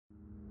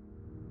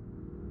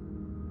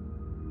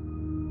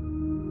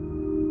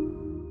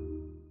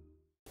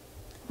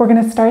We're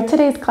going to start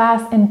today's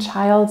class in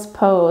child's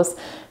pose.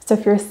 So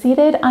if you're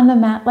seated on the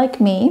mat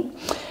like me,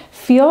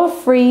 feel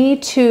free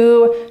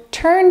to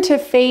turn to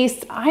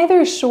face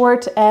either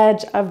short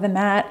edge of the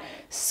mat,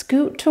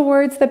 scoot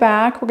towards the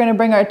back. We're going to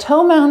bring our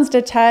toe mounds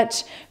to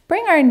touch,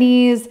 bring our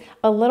knees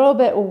a little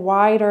bit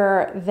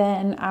wider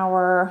than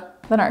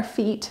our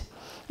feet,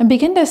 and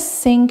begin to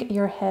sink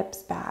your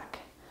hips back.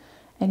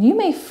 And you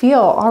may feel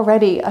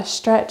already a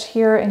stretch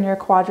here in your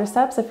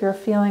quadriceps if you're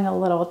feeling a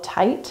little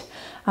tight.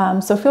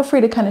 So feel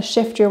free to kind of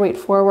shift your weight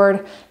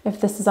forward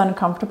if this is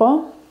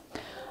uncomfortable.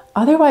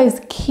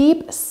 Otherwise,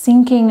 keep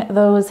sinking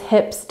those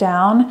hips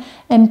down,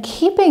 and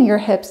keeping your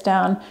hips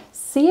down,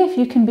 see if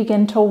you can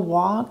begin to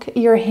walk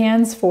your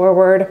hands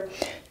forward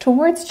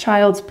towards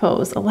child's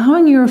pose,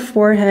 allowing your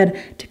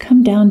forehead to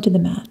come down to the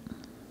mat.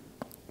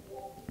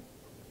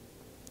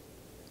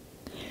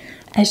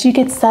 As you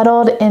get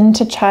settled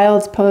into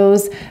child's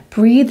pose,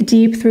 breathe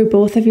deep through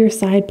both of your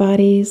side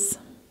bodies.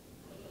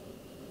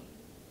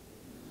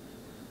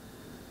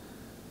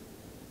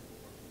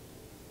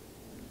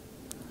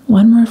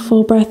 One more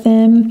full breath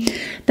in.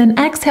 Then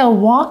exhale,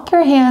 walk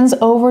your hands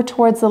over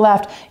towards the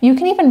left. You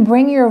can even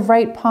bring your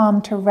right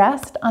palm to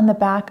rest on the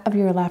back of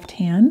your left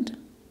hand.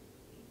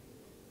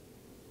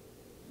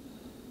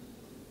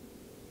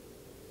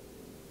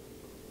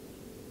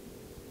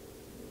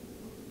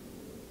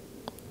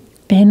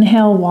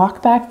 Inhale,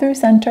 walk back through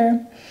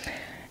center,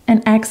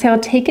 and exhale,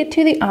 take it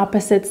to the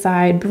opposite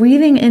side,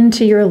 breathing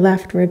into your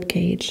left rib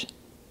cage.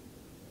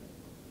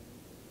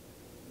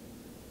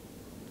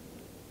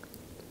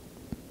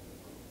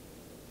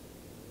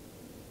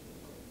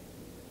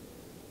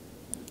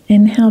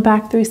 Inhale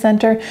back through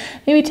center.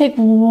 Maybe take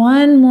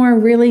one more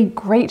really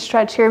great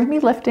stretch here, maybe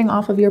lifting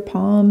off of your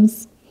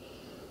palms.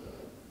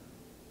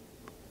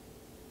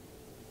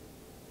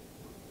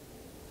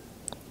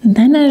 And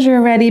then as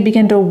you're ready,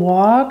 begin to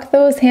walk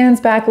those hands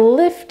back,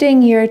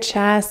 lifting your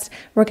chest.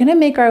 We're going to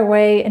make our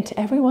way into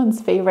everyone's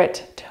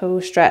favorite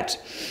toe stretch.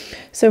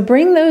 So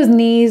bring those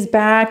knees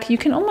back. You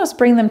can almost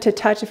bring them to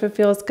touch if it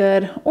feels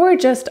good, or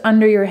just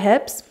under your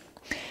hips.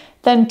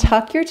 Then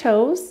tuck your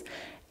toes.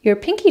 Your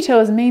pinky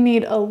toes may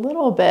need a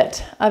little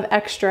bit of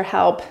extra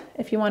help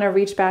if you want to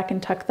reach back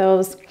and tuck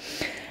those.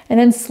 And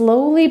then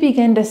slowly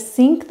begin to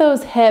sink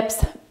those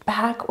hips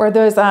back, or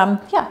those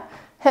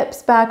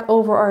hips back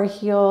over our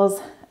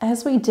heels,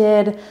 as we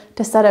did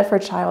to set it for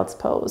child's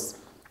pose.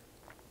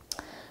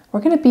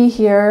 We're going to be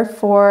here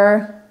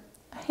for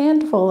a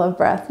handful of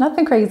breaths,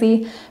 nothing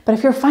crazy, but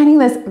if you're finding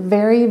this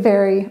very,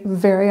 very,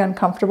 very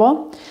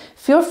uncomfortable,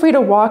 feel free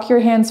to walk your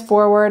hands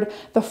forward.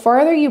 The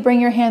farther you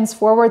bring your hands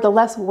forward, the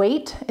less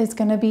weight is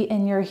going to be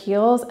in your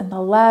heels and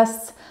the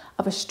less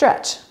of a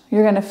stretch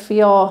you're going to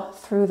feel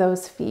through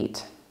those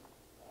feet.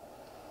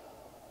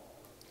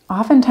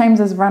 Oftentimes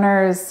as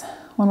runners,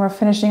 when we're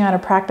finishing out a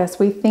practice,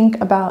 we think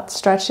about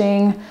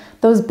stretching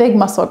those big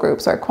muscle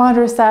groups, our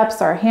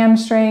quadriceps, our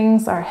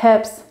hamstrings, our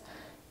hips,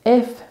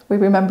 if we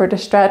remember to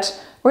stretch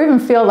or even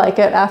feel like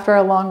it after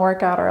a long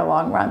workout or a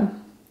long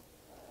run.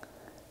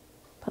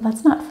 But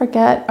let's not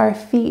forget our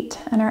feet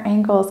and our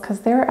ankles, because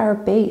they're our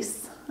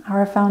base,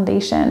 our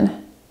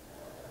foundation.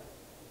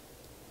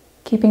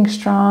 Keeping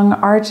strong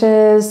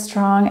arches,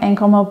 strong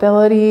ankle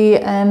mobility,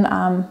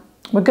 and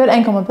with good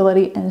ankle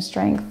mobility and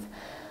strength.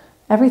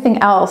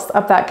 Everything else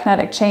up that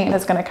kinetic chain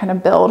is going to kind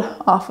of build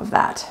off of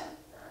that.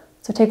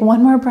 So take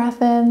one more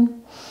breath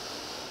in.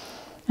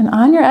 And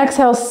on your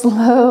exhale,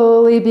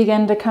 slowly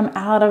begin to come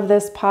out of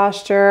this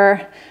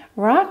posture.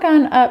 Rock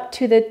on up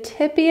to the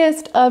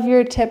tippiest of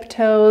your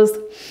tiptoes.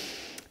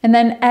 And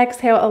then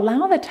exhale,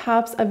 allow the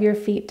tops of your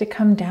feet to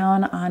come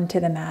down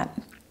onto the mat.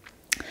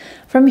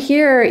 From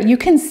here, you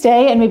can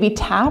stay and maybe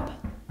tap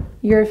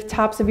your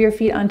tops of your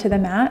feet onto the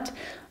mat.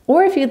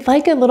 Or if you'd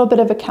like a little bit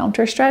of a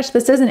counter stretch,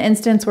 this is an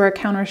instance where a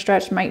counter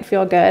stretch might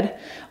feel good.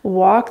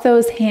 Walk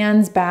those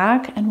hands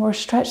back and we'll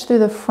stretch through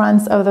the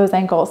fronts of those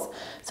ankles.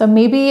 So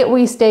maybe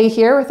we stay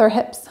here with our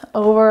hips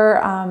over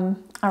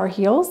our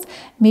heels.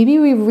 Maybe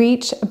we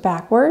reach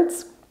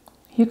backwards.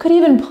 You could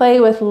even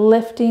play with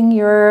lifting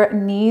your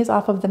knees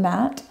off of the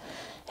mat.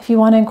 If you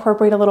want to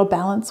incorporate a little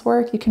balance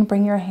work, you can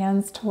bring your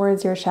hands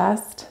towards your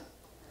chest.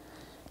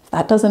 If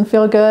that doesn't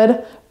feel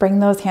good, bring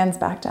those hands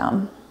back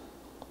down.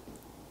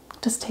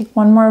 Just take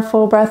one more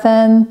full breath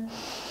in.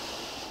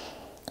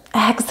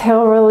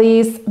 Exhale,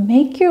 release.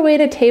 Make your way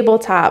to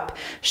tabletop.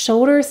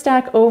 Shoulders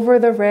stack over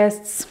the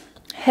wrists,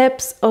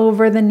 hips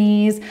over the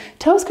knees.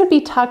 Toes could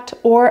be tucked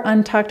or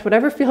untucked,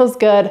 whatever feels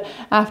good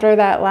after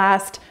that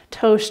last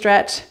toe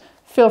stretch.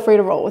 Feel free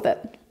to roll with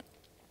it.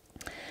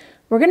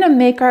 We're going to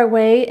make our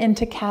way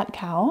into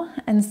cat-cow.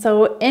 And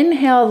so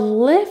inhale,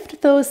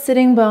 lift those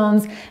sitting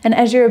bones. And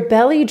as your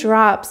belly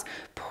drops,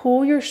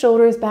 pull your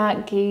shoulders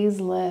back, gaze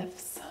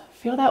lifts.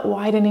 Feel that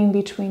widening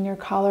between your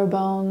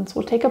collarbones.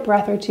 We'll take a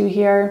breath or two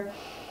here.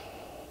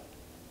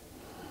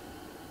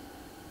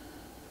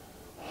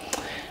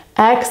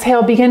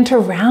 Exhale, begin to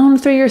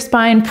round through your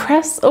spine.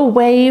 Press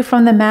away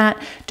from the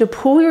mat to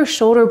pull your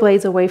shoulder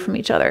blades away from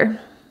each other.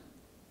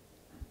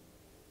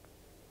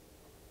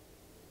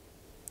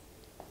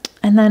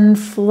 and then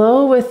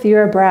flow with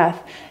your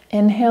breath,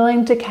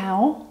 inhaling to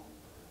cow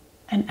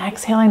and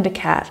exhaling to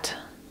cat.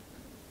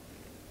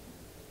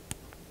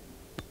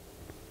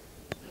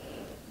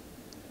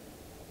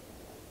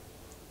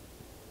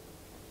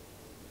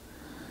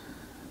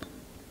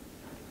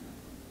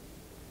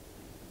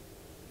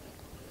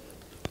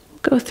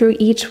 Go through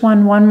each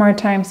one more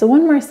time. So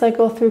one more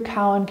cycle through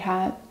cow and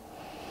cat.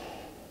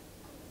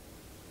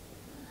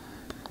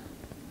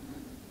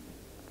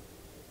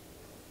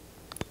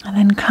 And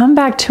then come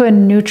back to a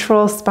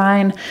neutral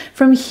spine.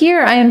 From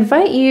here, I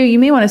invite you, you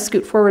may want to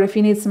scoot forward if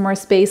you need some more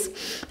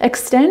space.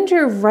 Extend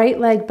your right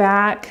leg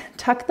back,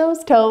 tuck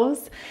those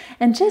toes,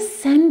 and just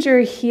send your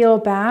heel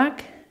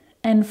back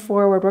and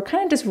forward. We're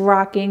kind of just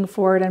rocking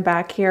forward and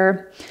back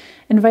here,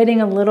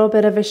 inviting a little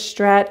bit of a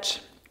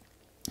stretch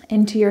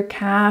into your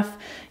calf.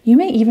 You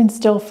may even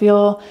still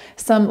feel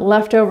some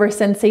leftover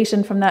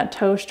sensation from that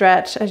toe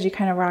stretch as you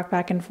kind of rock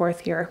back and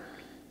forth here.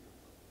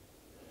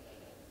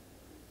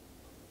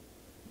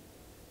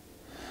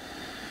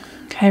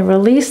 Okay,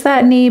 release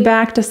that knee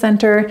back to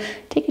center.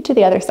 Take it to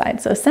the other side.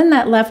 So send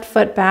that left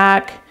foot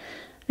back.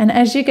 And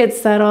as you get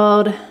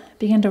settled,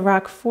 begin to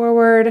rock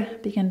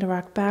forward, begin to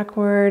rock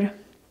backward,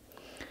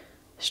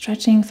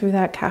 stretching through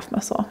that calf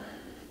muscle.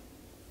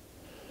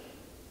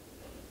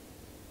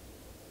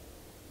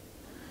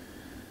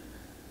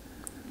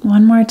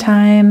 One more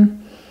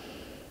time.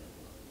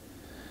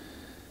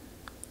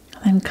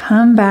 And then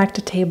come back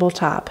to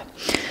tabletop.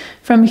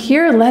 From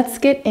here, let's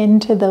get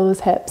into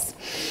those hips.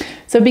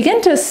 So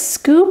begin to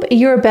scoop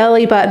your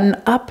belly button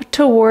up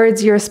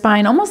towards your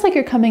spine, almost like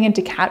you're coming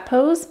into cat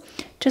pose,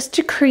 just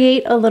to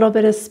create a little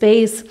bit of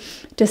space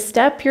to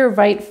step your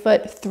right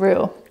foot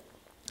through.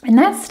 And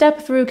that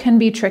step through can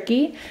be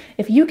tricky.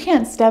 If you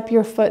can't step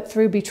your foot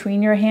through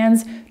between your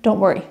hands, don't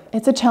worry.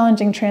 It's a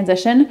challenging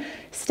transition.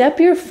 Step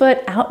your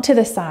foot out to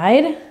the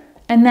side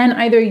and then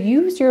either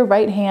use your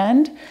right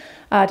hand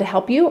to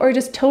help you, or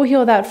just toe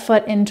heel that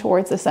foot in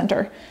towards the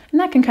center. And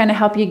that can kind of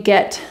help you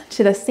get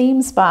to the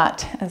same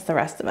spot as the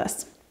rest of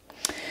us.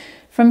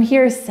 From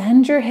here,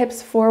 send your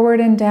hips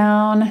forward and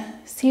down.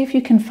 See if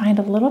you can find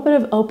a little bit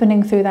of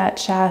opening through that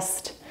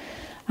chest.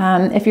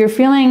 If you're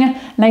feeling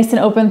nice and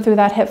open through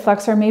that hip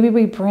flexor, maybe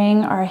we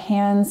bring our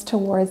hands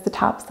towards the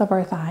tops of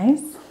our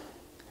thighs.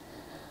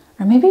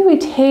 Or maybe we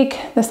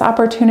take this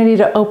opportunity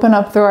to open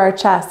up through our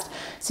chest.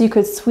 So you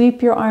could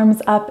sweep your arms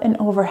up and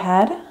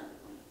overhead.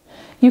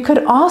 You could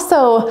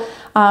also,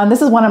 this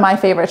is one of my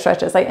favorite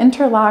stretches. I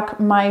interlock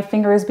my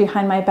fingers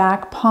behind my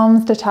back,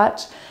 palms to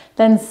touch,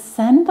 then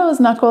send those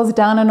knuckles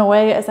down and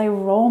away as I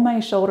roll my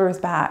shoulders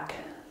back.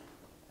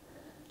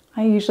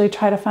 I usually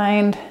try to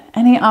find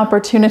any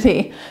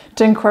opportunity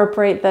to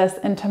incorporate this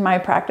into my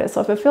practice.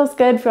 So if it feels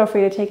good, feel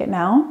free to take it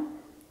now.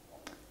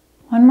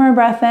 One more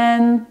breath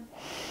in.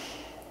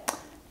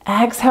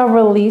 Exhale,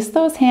 release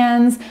those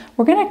hands.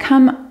 We're gonna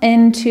come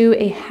into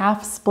a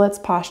half splits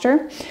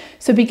posture.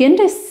 So begin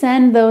to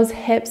send those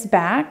hips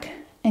back,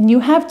 and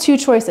you have two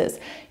choices.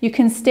 You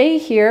can stay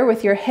here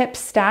with your hips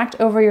stacked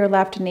over your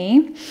left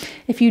knee.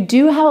 If you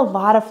do have a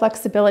lot of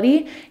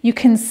flexibility, you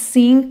can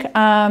sink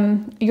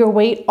your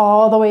weight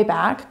all the way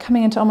back,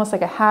 coming into almost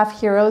like a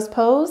half hero's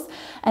pose,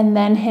 and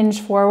then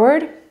hinge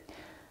forward.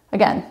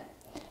 Again,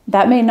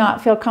 that may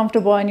not feel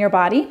comfortable in your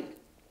body.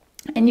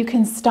 And you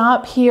can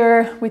stop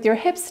here with your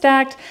hips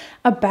stacked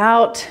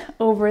about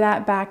over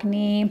that back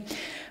knee.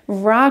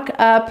 Rock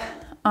up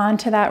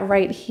onto that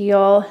right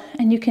heel,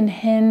 and you can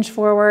hinge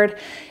forward.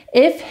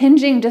 If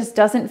hinging just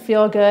doesn't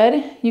feel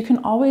good, you can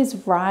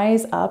always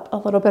rise up a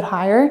little bit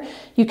higher.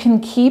 You can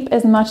keep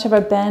as much of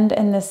a bend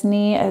in this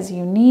knee as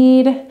you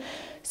need.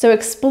 So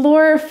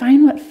explore,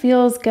 find what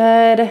feels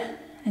good,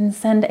 and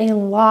send a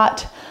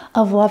lot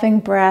of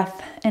loving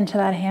breath into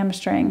that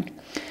hamstring.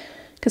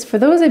 Because for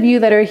those of you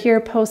that are here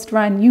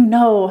post-run, you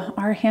know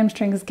our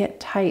hamstrings get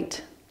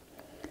tight.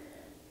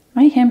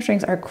 My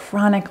hamstrings are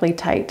chronically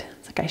tight.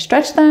 It's like I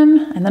stretch them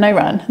and then I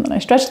run, and then I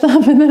stretch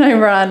them and then I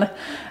run.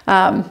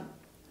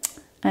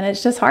 And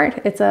it's just hard.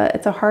 It's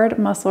a hard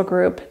muscle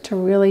group to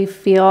really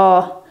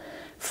feel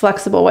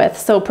flexible with.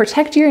 So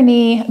protect your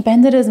knee,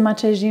 bend it as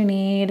much as you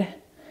need.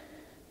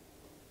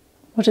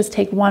 We'll just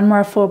take one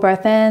more full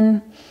breath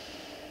in.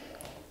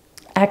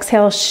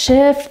 Exhale,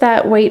 shift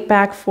that weight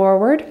back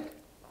forward.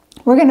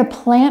 We're gonna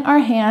plant our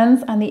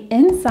hands on the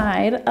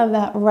inside of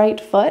that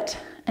right foot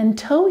and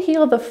toe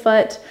heel the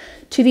foot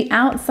to the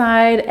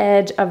outside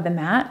edge of the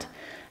mat.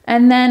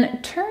 And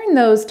then turn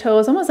those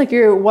toes, almost like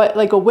you're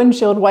like a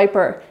windshield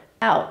wiper,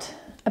 out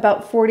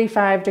about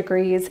 45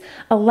 degrees,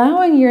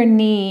 allowing your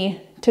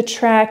knee to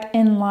track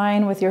in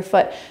line with your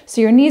foot.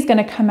 So your knee is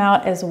gonna come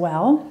out as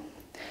well.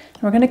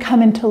 And we're gonna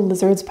come into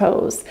lizard's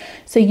pose.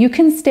 So you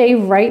can stay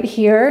right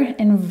here,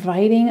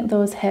 inviting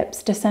those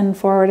hips to send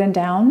forward and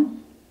down.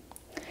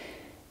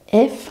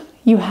 If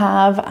you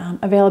have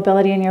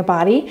availability in your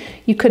body,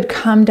 you could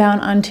come down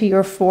onto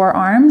your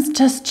forearms.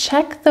 Just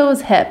check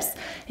those hips.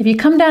 If you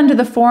come down to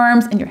the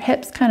forearms and your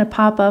hips kind of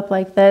pop up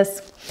like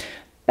this,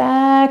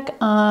 back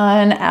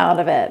on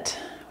out of it.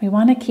 We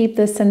want to keep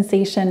this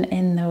sensation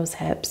in those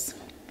hips.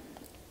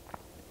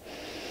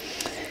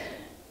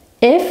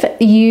 If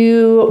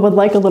you would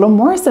like a little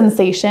more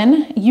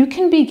sensation, you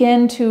can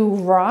begin to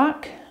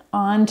rock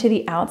onto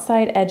the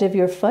outside edge of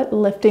your foot,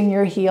 lifting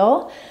your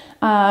heel.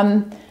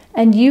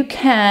 And you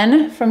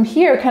can, from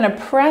here, kind of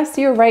press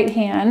your right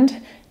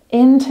hand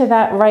into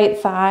that right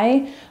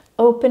thigh,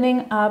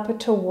 opening up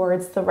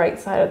towards the right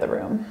side of the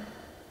room.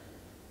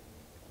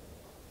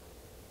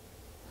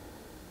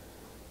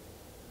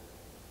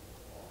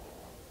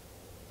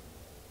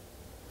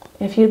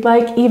 If you'd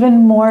like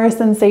even more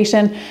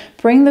sensation,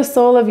 bring the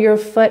sole of your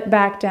foot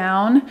back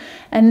down,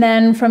 and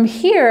then from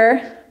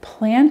here,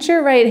 plant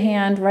your right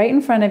hand right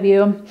in front of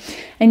you,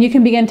 and you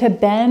can begin to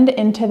bend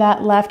into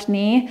that left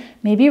knee,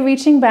 maybe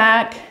reaching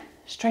back,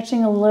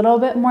 stretching a little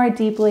bit more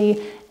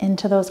deeply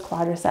into those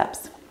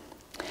quadriceps.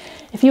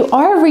 If you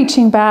are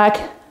reaching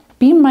back,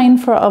 be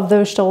mindful of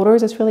those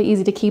shoulders. It's really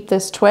easy to keep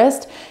this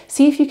twist.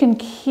 See if you can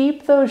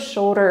keep those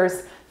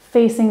shoulders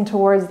facing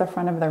towards the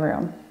front of the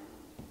room.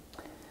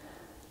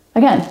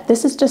 Again,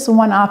 this is just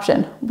one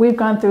option. We've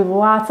gone through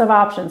lots of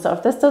options. So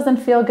if this doesn't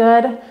feel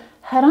good,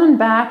 head on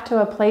back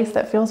to a place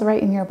that feels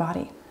right in your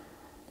body.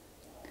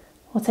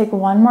 We'll take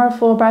one more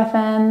full breath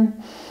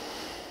in.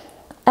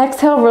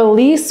 Exhale,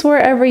 release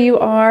wherever you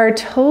are.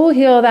 Toe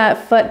heel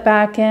that foot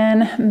back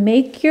in.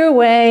 Make your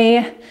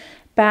way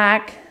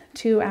back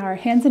to our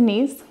hands and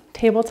knees,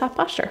 tabletop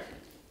posture.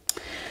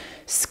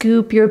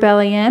 Scoop your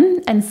belly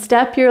in and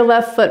step your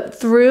left foot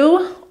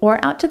through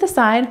or out to the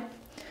side,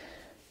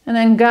 and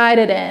then guide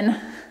it in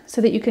so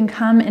that you can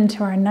come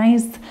into our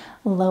nice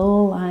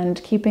low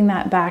lunge, keeping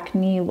that back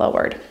knee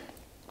lowered.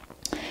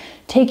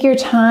 Take your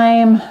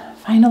time,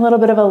 find a little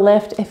bit of a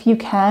lift if you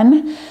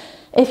can.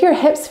 If your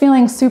hip's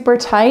feeling super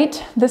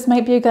tight, this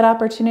might be a good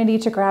opportunity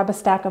to grab a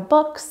stack of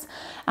books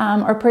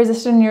or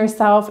position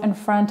yourself in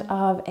front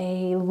of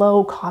a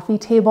low coffee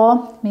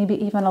table, maybe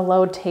even a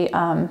low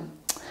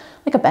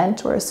like a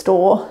bench or a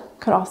stool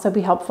could also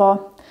be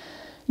helpful.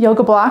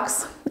 Yoga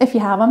blocks, if you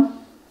have them.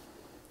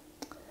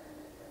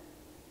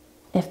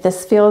 If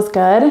this feels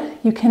good,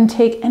 you can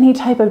take any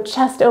type of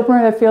chest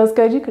opener that feels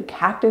good. You could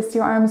cactus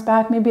your arms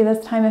back, maybe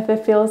this time if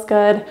it feels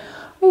good.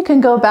 Or you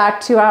can go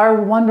back to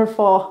our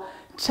wonderful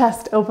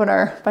chest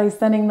opener by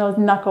sending those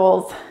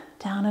knuckles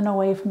down and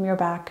away from your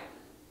back.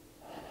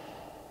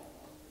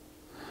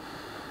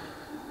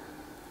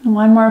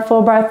 One more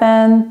full breath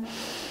in.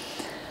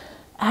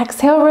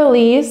 Exhale,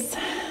 release.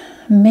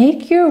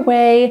 Make your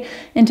way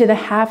into the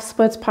half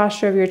splits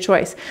posture of your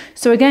choice.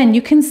 So again,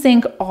 you can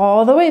sink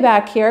all the way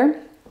back here,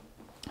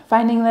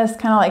 finding this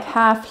kind of like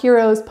half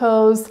hero's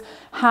pose,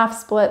 half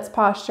splits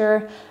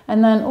posture,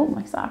 and then, oh,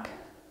 my sock.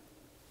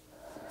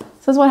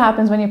 This is what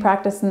happens when you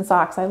practice in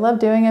socks. I love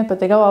doing it, but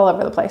they go all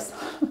over the place.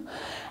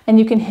 And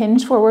you can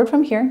hinge forward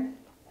from here.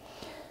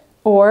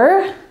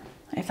 Or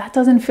if that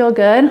doesn't feel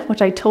good,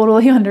 which I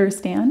totally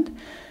understand,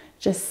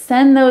 just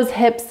send those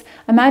hips.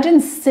 Imagine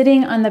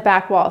sitting on the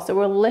back wall. So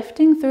we're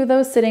lifting through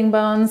those sitting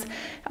bones,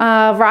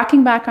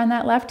 rocking back on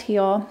that left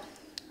heel,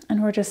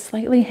 and we're just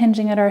slightly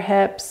hinging at our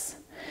hips.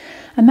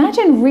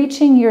 Imagine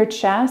reaching your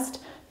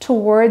chest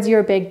towards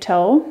your big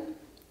toe,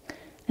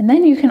 and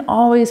then you can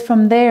always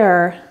from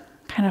there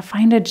kind of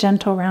find a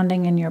gentle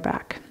rounding in your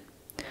back.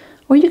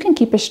 Or you can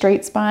keep a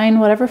straight spine,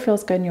 whatever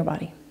feels good in your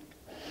body.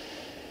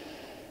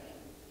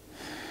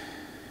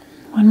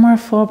 One more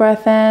full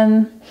breath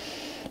in.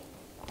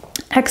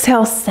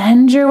 Exhale,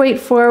 send your weight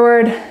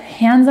forward,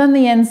 hands on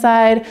the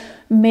inside,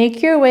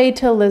 make your way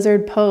to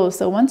lizard pose.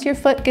 So once your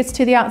foot gets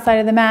to the outside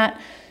of the mat,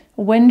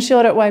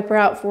 windshield wiper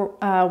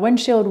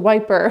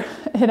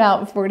it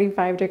out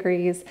 45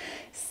 degrees.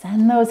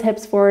 Send those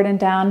hips forward and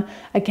down.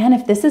 Again,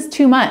 if this is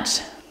too much,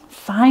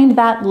 find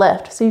that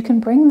lift so you can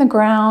bring the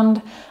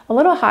ground a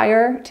little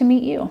higher to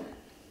meet you.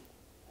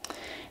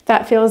 If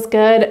that feels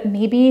good,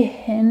 maybe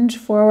hinge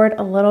forward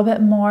a little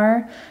bit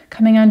more,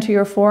 coming onto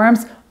your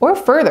forearms or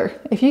further.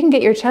 If you can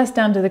get your chest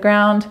down to the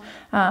ground,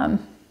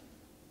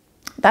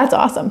 that's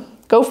awesome.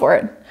 Go for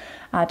it.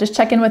 Just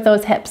check in with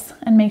those hips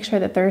and make sure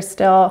that they're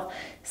still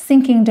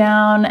sinking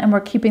down and we're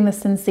keeping the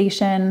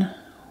sensation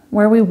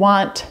where we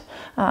want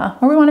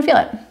to feel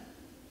it.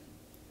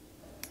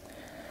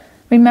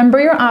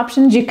 Remember your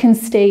options. You can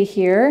stay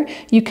here.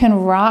 You can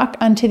rock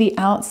onto the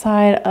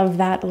outside of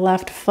that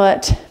left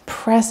foot.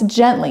 Press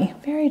gently,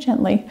 very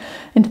gently,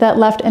 into that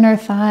left inner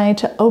thigh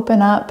to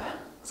open up.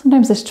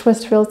 Sometimes this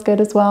twist feels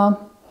good as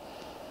well.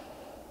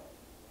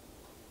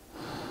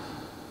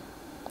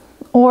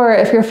 Or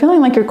if you're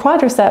feeling like your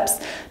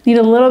quadriceps need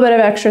a little bit of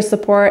extra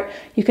support,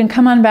 you can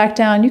come on back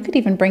down. You could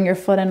even bring your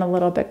foot in a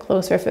little bit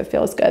closer if it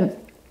feels good.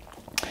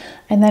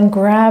 And then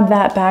grab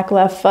that back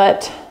left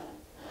foot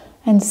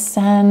and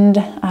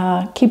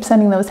keep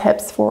sending those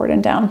hips forward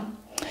and down.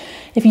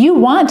 If you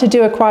want to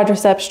do a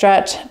quadricep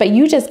stretch, but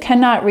you just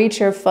cannot reach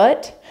your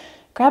foot,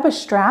 grab a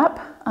strap.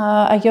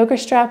 A yoga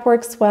strap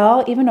works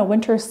well, even a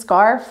winter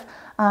scarf,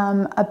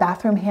 a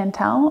bathroom hand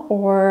towel,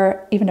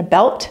 or even a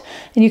belt.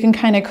 And you can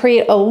kind of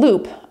create a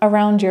loop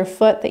around your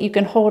foot that you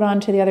can hold on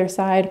to the other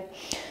side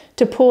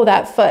to pull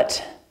that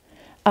foot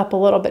up a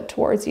little bit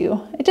towards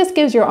you. It just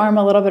gives your arm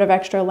a little bit of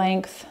extra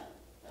length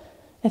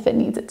if it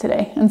needs it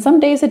today. And some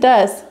days it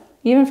does.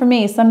 Even for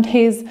me, some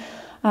days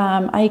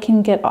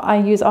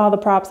I use all the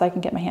props I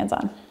can get my hands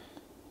on.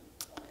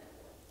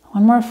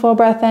 One more full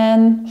breath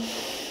in.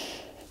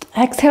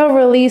 Exhale,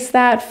 release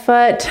that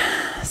foot.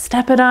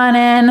 Step it on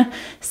in.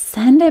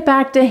 Send it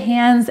back to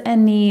hands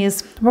and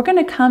knees. We're going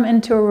to come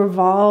into a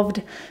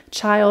revolved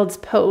child's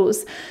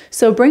pose.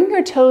 So bring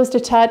your toes to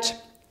touch.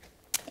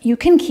 You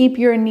can keep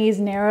your knees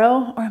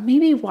narrow or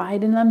maybe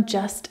widen them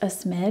just a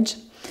smidge.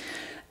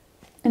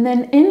 And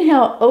then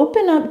inhale,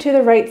 open up to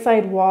the right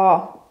side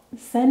wall.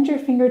 Send your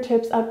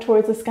fingertips up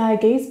towards the sky,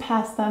 gaze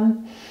past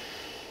them.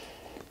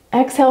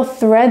 Exhale,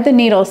 thread the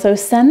needle. So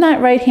send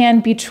that right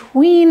hand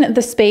between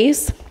the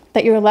space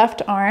that your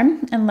left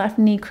arm and left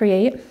knee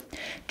create.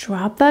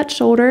 Drop that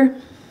shoulder.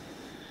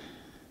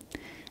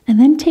 And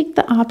then take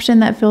the option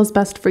that feels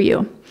best for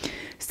you.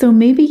 So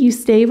maybe you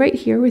stay right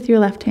here with your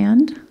left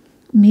hand.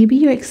 Maybe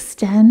you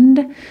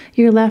extend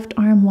your left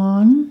arm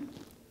long.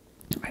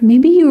 Or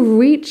maybe you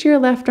reach your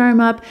left arm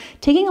up,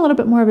 taking a little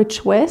bit more of a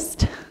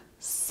twist,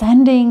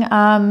 sending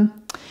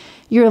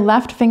your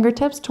left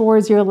fingertips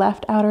towards your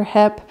left outer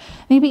hip,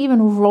 maybe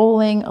even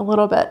rolling a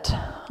little bit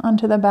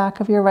onto the back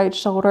of your right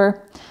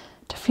shoulder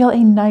to feel a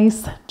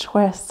nice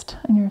twist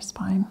in your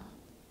spine.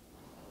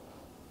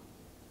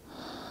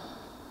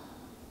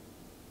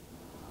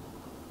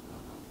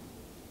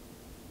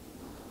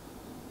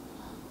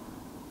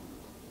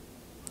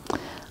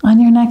 On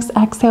your next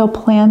exhale,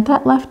 plant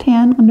that left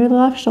hand under the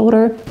left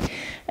shoulder,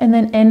 and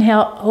then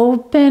inhale,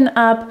 open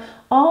up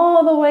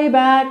all the way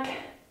back,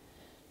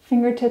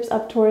 fingertips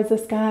up towards the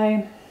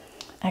sky.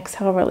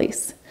 Exhale,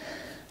 release.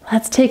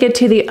 Let's take it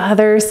to the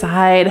other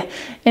side.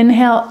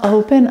 Inhale,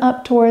 open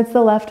up towards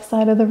the left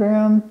side of the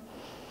room.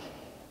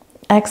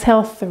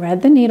 Exhale,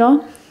 thread the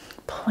needle,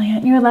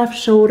 plant your left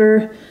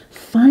shoulder,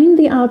 find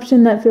the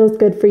option that feels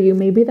good for you.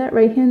 Maybe that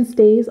right hand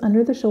stays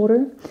under the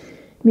shoulder.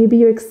 Maybe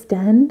you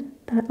extend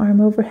that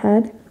arm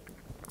overhead.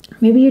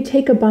 Maybe you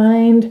take a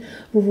bind,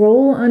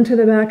 roll onto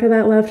the back of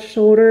that left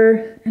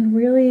shoulder, and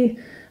really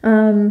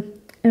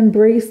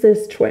embrace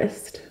this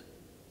twist.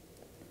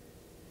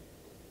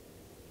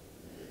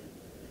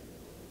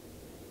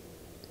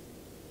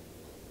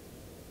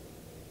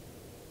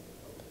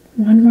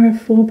 One more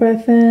full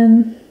breath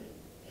in.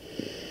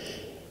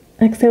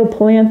 Exhale,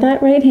 plant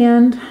that right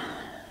hand.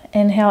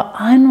 Inhale,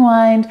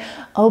 unwind,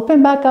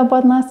 open back up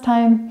one last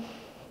time.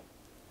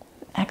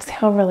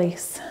 Exhale,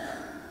 release.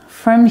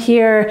 From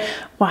here,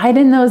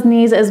 widen those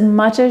knees as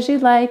much as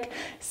you'd like.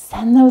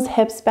 Send those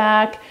hips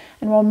back,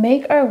 and we'll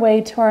make our way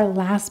to our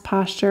last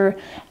posture,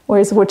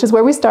 which is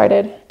where we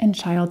started, in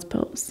child's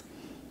pose.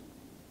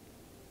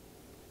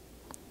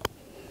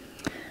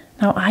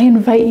 Now, I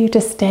invite you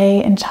to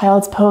stay in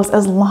child's pose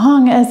as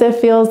long as it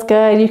feels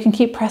good. You can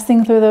keep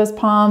pressing through those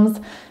palms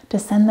to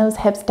send those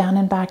hips down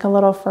and back a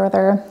little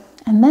further.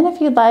 And then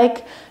if you'd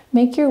like,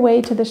 make your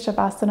way to the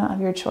Shavasana of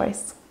your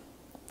choice.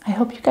 I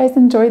hope you guys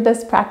enjoyed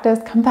this practice.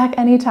 Come back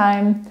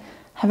anytime.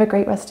 Have a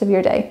great rest of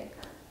your day.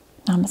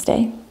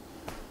 Namaste.